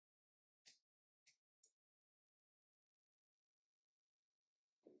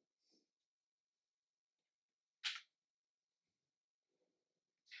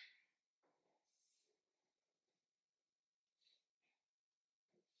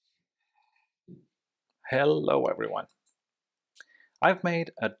Hello everyone. I've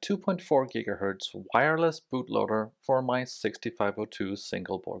made a 2.4 GHz wireless bootloader for my 6502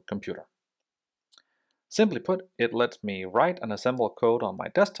 single board computer. Simply put, it lets me write and assemble code on my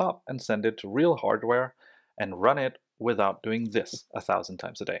desktop and send it to real hardware and run it without doing this 1,000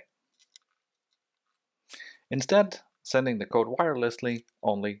 times a day. Instead, sending the code wirelessly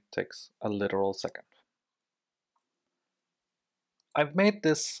only takes a literal second. I've made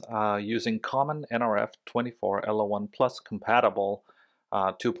this using common nRF24l01 plus compatible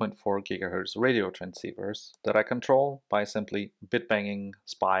 2.4 GHz radio transceivers that I control by simply bit banging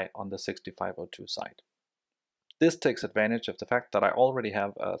SPI on the 6502 side. This takes advantage of the fact that I already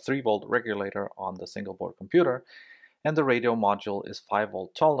have a 3-volt regulator on the single board computer, and the radio module is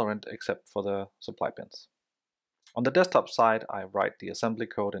 5-volt tolerant except for the supply pins. On the desktop side, I write the assembly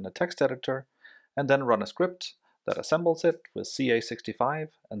code in a text editor and then run a script that assembles it with CA65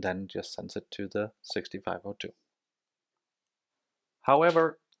 and then just sends it to the 6502.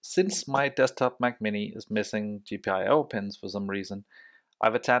 However, since my desktop Mac Mini is missing GPIO pins for some reason,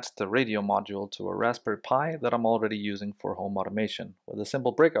 I've attached the radio module to a Raspberry Pi that I'm already using for home automation with a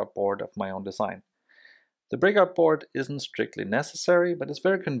simple breakout board of my own design. The breakout board isn't strictly necessary, but it's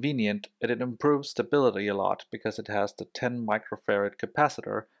very convenient and it improves stability a lot because it has the 10 microfarad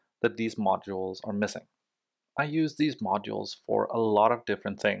capacitor that these modules are missing. I use these modules for a lot of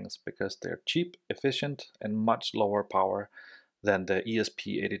different things because they're cheap, efficient, and much lower power than the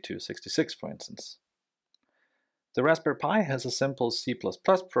ESP8266, for instance. The Raspberry Pi has a simple C++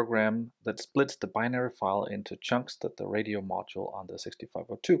 program that splits the binary file into chunks that the radio module on the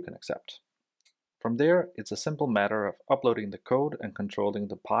 6502 can accept. From there, it's a simple matter of uploading the code and controlling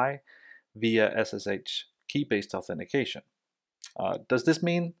the Pi via SSH key-based authentication. Does this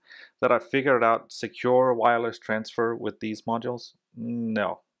mean that I've figured out secure wireless transfer with these modules?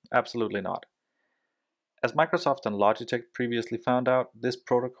 No, absolutely not. As Microsoft and Logitech previously found out, this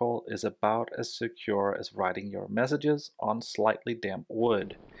protocol is about as secure as writing your messages on slightly damp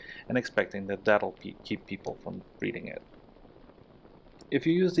wood and expecting that that'll keep people from reading it. If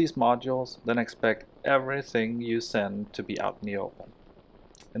you use these modules, then expect everything you send to be out in the open.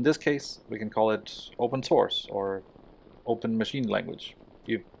 In this case, we can call it open source or open machine language.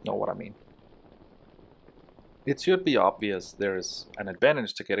 You know what I mean. It should be obvious there is an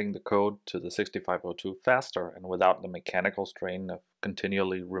advantage to getting the code to the 6502 faster and without the mechanical strain of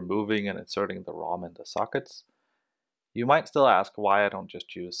continually removing and inserting the ROM in the sockets. You might still ask why I don't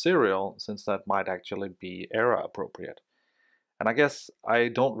just use serial, since that might actually be era appropriate. And I guess I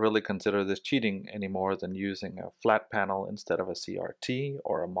don't really consider this cheating any more than using a flat panel instead of a CRT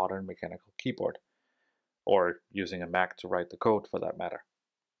or a modern mechanical keyboard, or using a Mac to write the code for that matter.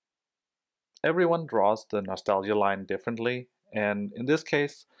 Everyone draws the nostalgia line differently, and in this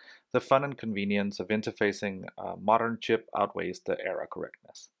case, the fun and convenience of interfacing a modern chip outweighs the era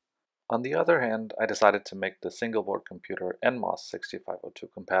correctness. On the other hand, I decided to make the single board computer NMOS 6502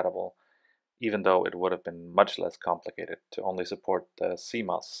 compatible, even though it would have been much less complicated to only support the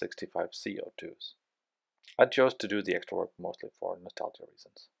CMOS 65C02s. I chose to do the extra work mostly for nostalgia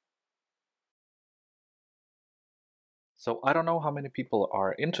reasons. So I don't know how many people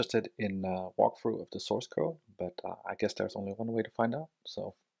are interested in a walkthrough of the source code, but I guess there's only one way to find out,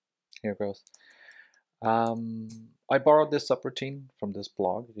 so here goes. I borrowed this subroutine from this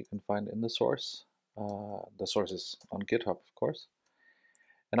blog you can find in the source. The source is on GitHub, of course.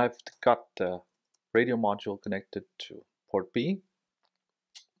 And I've got the radio module connected to port B,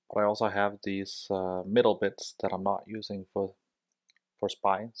 but I also have these middle bits that I'm not using for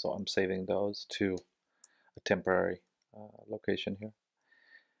SPI, so I'm saving those to a temporary location here.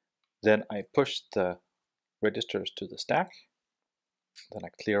 Then I push the registers to the stack, then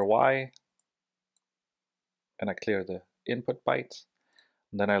I clear Y, and I clear the input bytes,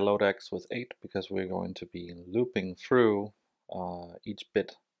 and then I load X with 8 because we're going to be looping through each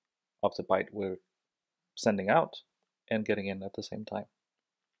bit of the byte we're sending out and getting in at the same time.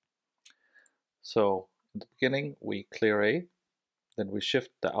 So in the beginning we clear A, then we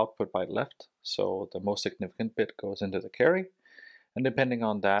shift the output byte left, so the most significant bit goes into the carry, and depending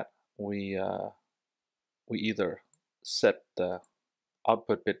on that we either set the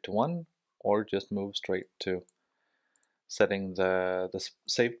output bit to 1 or just move straight to setting the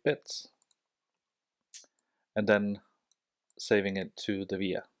saved bits and then saving it to the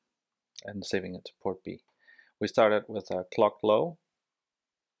VIA and saving it to port B. We started with a clock low,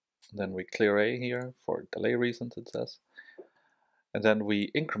 then we clear A here for delay reasons it says, and then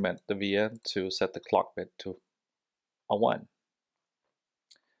we increment the VIA to set the clock bit to a 1.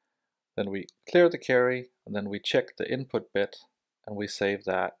 Then we clear the carry, and then we check the input bit and we save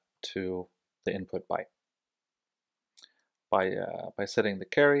that to the input byte. by setting the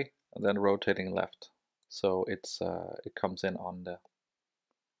carry and then rotating left, so it comes in on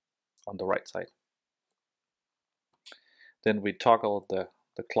the right side. Then we toggle the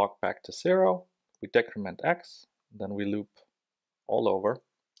clock back to 0, we decrement X, then we loop all over,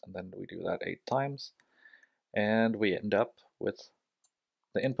 and then we do that 8 times, and we end up with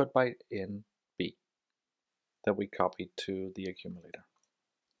the input byte in B that we copied to the accumulator.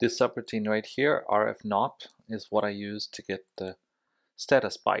 This subroutine right here, RF0, is what I use to get the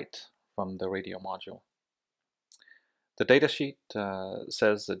status byte from the radio module. The datasheet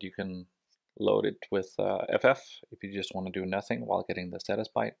says that you can load it with FF if you just want to do nothing while getting the status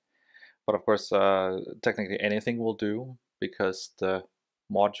byte. But of course, technically anything will do, because the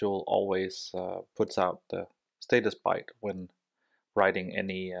module always puts out the status byte when writing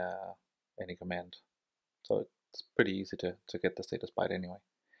any command. So it's pretty easy to get the status byte anyway.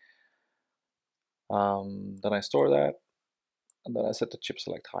 Then I store that, and then I set the chip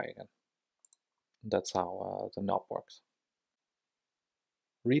select high again. That's how the knob works.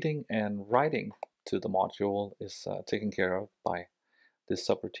 Reading and writing to the module is taken care of by this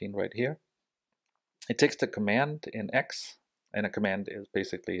subroutine right here. It takes the command in X, and a command is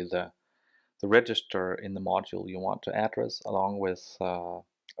basically the register in the module you want to address, along with a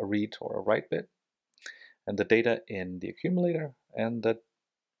read or a write bit, and the data in the accumulator, and the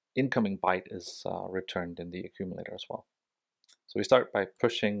incoming byte is returned in the accumulator as well. So we start by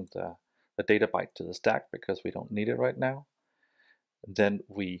pushing the data byte to the stack because we don't need it right now. Then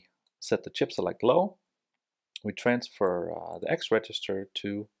we set the chip select low. We transfer the X register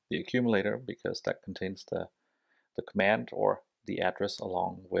to the accumulator because that contains the command or the address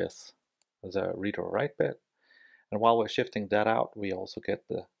along with the read or write bit. And while we're shifting that out, we also get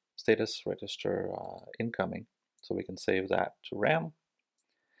the status register incoming, so we can save that to RAM.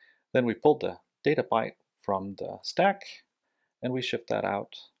 Then we pull the data byte from the stack and we shift that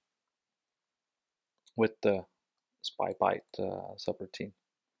out with the spy byte subroutine.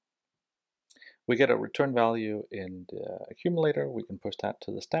 We get a return value in the accumulator. We can push that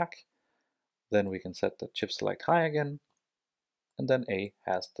to the stack. Then we can set the chip select high again, and then A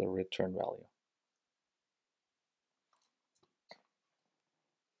has the return value.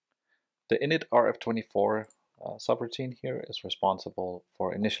 The init RF24 subroutine here is responsible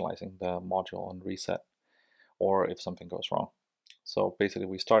for initializing the module on reset, or if something goes wrong. So basically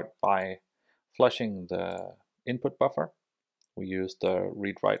we start by flushing the input buffer. We use the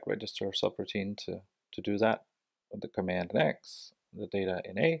read-write register subroutine to do that with the command in X, the data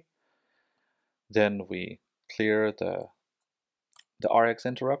in A. Then we clear the RX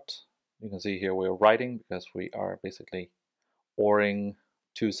interrupt. You can see here we're writing because we are basically ORing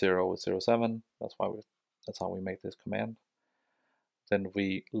 20 with 07. That's how we make this command. Then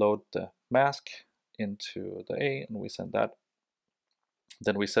we load the mask into the A and we send that.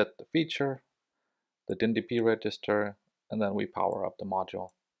 Then we set the feature, the DIN-DP register, and then we power up the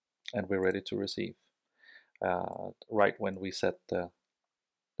module, and we're ready to receive. Right when we set the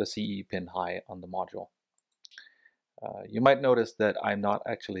CE pin high on the module. You might notice that I'm not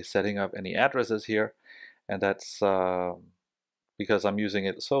actually setting up any addresses here, and that's because I'm using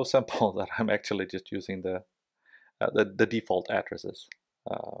it so simple that I'm actually just using the default addresses,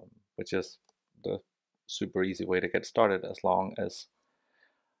 which is the super easy way to get started, as long as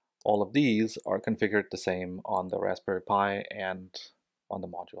all of these are configured the same on the Raspberry Pi and on the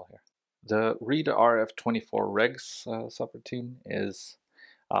module here. The read RF24 regs subroutine is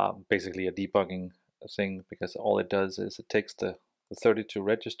basically a debugging thing, because all it does is it takes the 32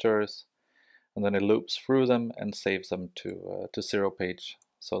 registers and then it loops through them and saves them to 0 page,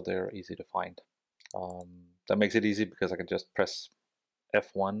 so they're easy to find. That makes it easy because I can just press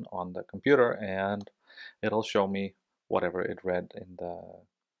F1 on the computer and it'll show me whatever it read in the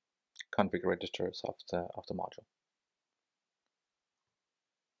config registers of the module.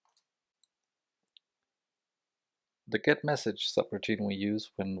 The get message subroutine we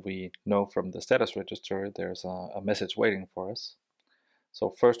use when we know from the status register there's a message waiting for us.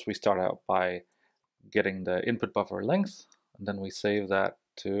 So first we start out by getting the input buffer length, and then we save that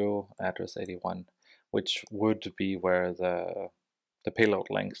to address 81, which would be where the payload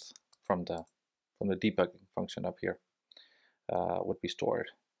length from the debugging function up here would be stored.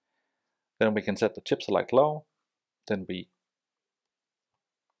 Then we can set the chip select low. Then we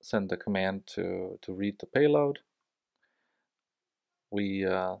send the command to read the payload. We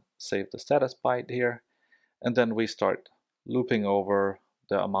save the status byte here, and then we start looping over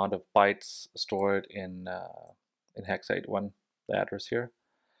the amount of bytes stored in hex 81, the address here.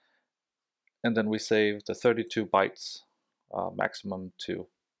 And then we save the 32 bytes maximum to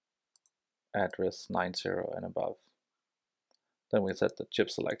address 90 and above. Then we set the chip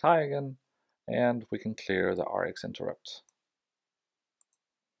select high again, and we can clear the RX interrupt.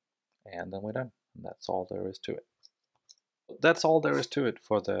 And then we're done. And that's all there is to it. That's all there is to it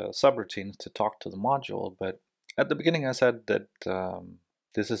for the subroutines to talk to the module, but at the beginning I said that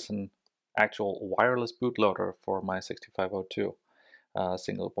this is an actual wireless bootloader for my 6502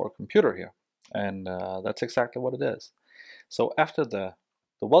 single board computer here, and that's exactly what it is. So after the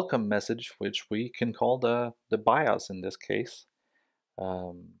welcome message, which we can call the BIOS in this case,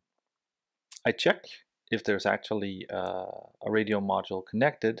 I check if there's actually a radio module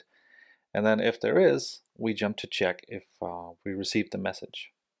connected, and then if there is, we jump to check if we received the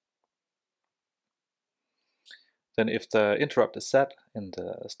message. Then if the interrupt is set in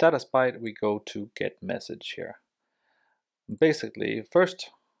the status byte, we go to get message here. Basically,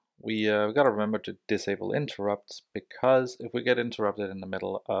 first we got to remember to disable interrupts, because if we get interrupted in the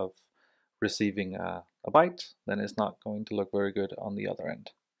middle of receiving a byte, then it's not going to look very good on the other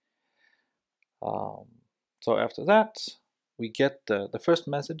end. So after that, we get the first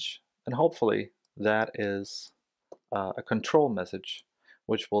message, and hopefully that is a control message,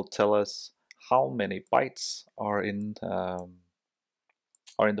 which will tell us how many bytes are in the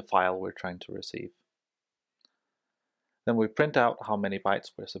file we're trying to receive. Then we print out how many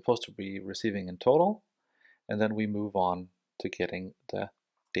bytes we're supposed to be receiving in total, and then we move on to getting the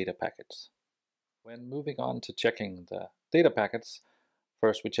data packets. When moving on to checking the data packets,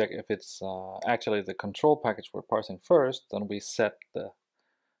 first we check if it's actually the control package we're parsing first. Then we set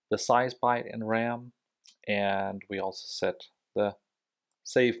the size byte in RAM, and we also set the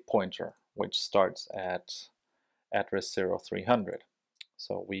save pointer, which starts at address 0300.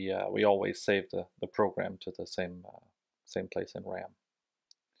 So we always save the program to the same place in RAM.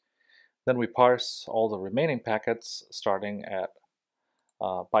 Then we parse all the remaining packets starting at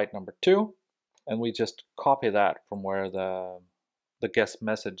byte number 2, and we just copy that from where the guest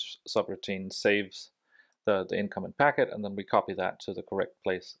message subroutine saves the incoming packet, and then we copy that to the correct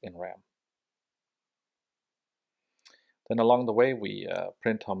place in RAM. Then along the way we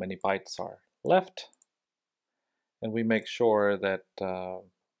print how many bytes are left, and we make sure that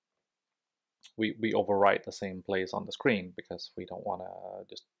we overwrite the same place on the screen, because we don't want to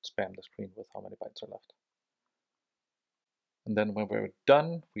just spam the screen with how many bytes are left. And then when we're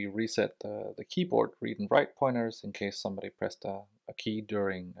done, we reset the keyboard read and write pointers in case somebody pressed a key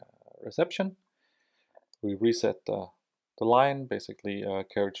during reception. We reset the line, basically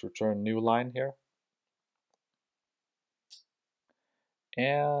carriage return new line here.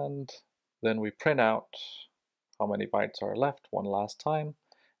 And then we print out how many bytes are left one last time.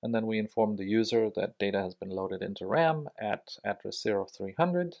 And then we inform the user that data has been loaded into RAM at address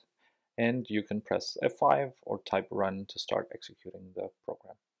 0300, and you can press F5 or type run to start executing the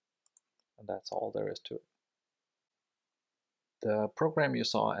program. And that's all there is to it. The program you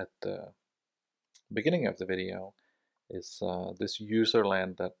saw at the beginning of the video is this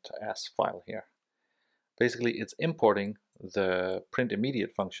userland.s file here. Basically, it's importing the print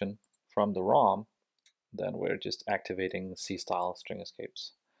immediate function from the ROM. Then we're just activating C-style string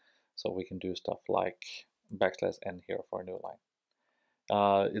escapes. So we can do stuff like \n here for a new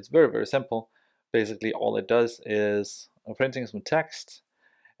line. It's very, very simple. Basically, all it does is printing some text,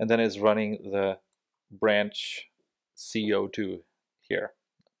 and then it's running the branch CO2 here.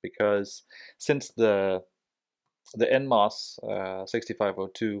 Because since the NMOS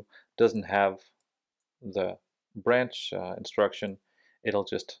 6502 doesn't have the branch instruction, it'll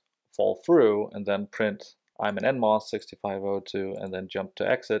just fall through and then print I'm an NMOS 6502 and then jump to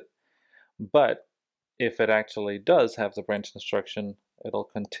exit. But if it actually does have the branch instruction, it'll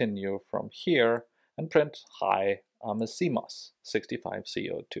continue from here and print hi, I'm a CMOS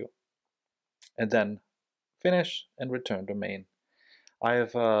 65CO2, and then finish and return to main. I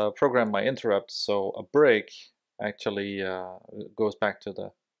have programmed my interrupts so a break actually goes back to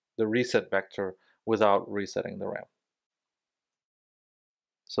the reset vector without resetting the RAM.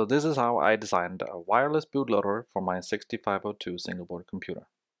 So this is how I designed a wireless bootloader for my 6502 single board computer.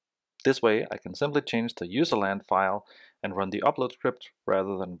 This way I can simply change the userland file and run the upload script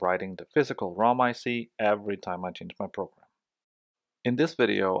rather than writing the physical ROM IC every time I change my program. In this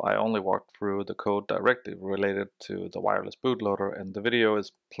video I only walked through the code directly related to the wireless bootloader, and the video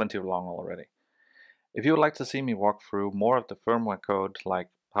is plenty long already. If you would like to see me walk through more of the firmware code, like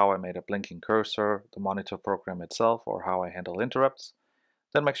how I made a blinking cursor, the monitor program itself, or how I handle interrupts,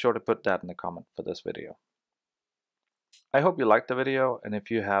 then make sure to put that in the comment for this video. I hope you liked the video, and if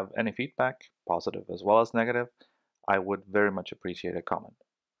you have any feedback, positive as well as negative, I would very much appreciate a comment.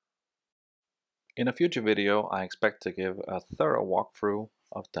 In a future video, I expect to give a thorough walkthrough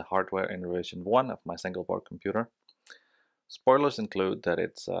of the hardware in revision 1 of my single board computer. Spoilers include that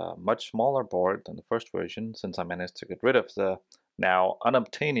it's a much smaller board than the first version, since I managed to get rid of the now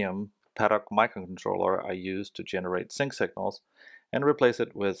unobtainium paddock microcontroller I used to generate sync signals and replace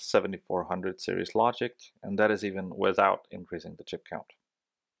it with 7400 series logic, and that is even without increasing the chip count.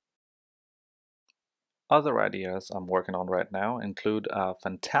 Other ideas I'm working on right now include a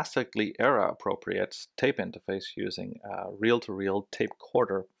fantastically era-appropriate tape interface using a reel-to-reel tape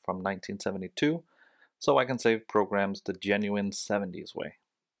recorder from 1972, so I can save programs the genuine 70s way.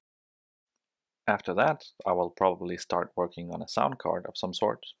 After that, I will probably start working on a sound card of some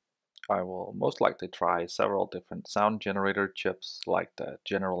sort. I will most likely try several different sound generator chips like the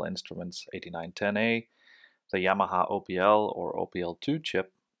General Instruments 8910A, the Yamaha OPL or OPL2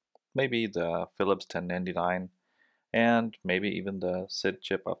 chip, maybe the Philips 1099, and maybe even the SID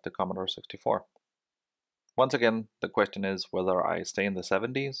chip of the Commodore 64. Once again, the question is whether I stay in the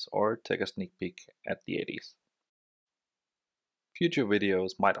 70s or take a sneak peek at the 80s. Future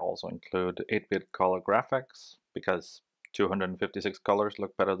videos might also include 8-bit color graphics, because 256 colors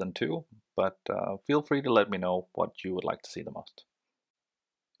look better than 2, but feel free to let me know what you would like to see the most.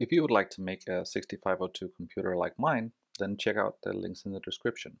 If you would like to make a 6502 computer like mine, then check out the links in the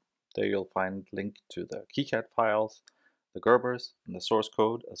description. There you'll find link to the KiCad files, the Gerbers, and the source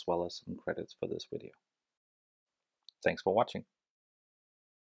code, as well as some credits for this video. Thanks for watching.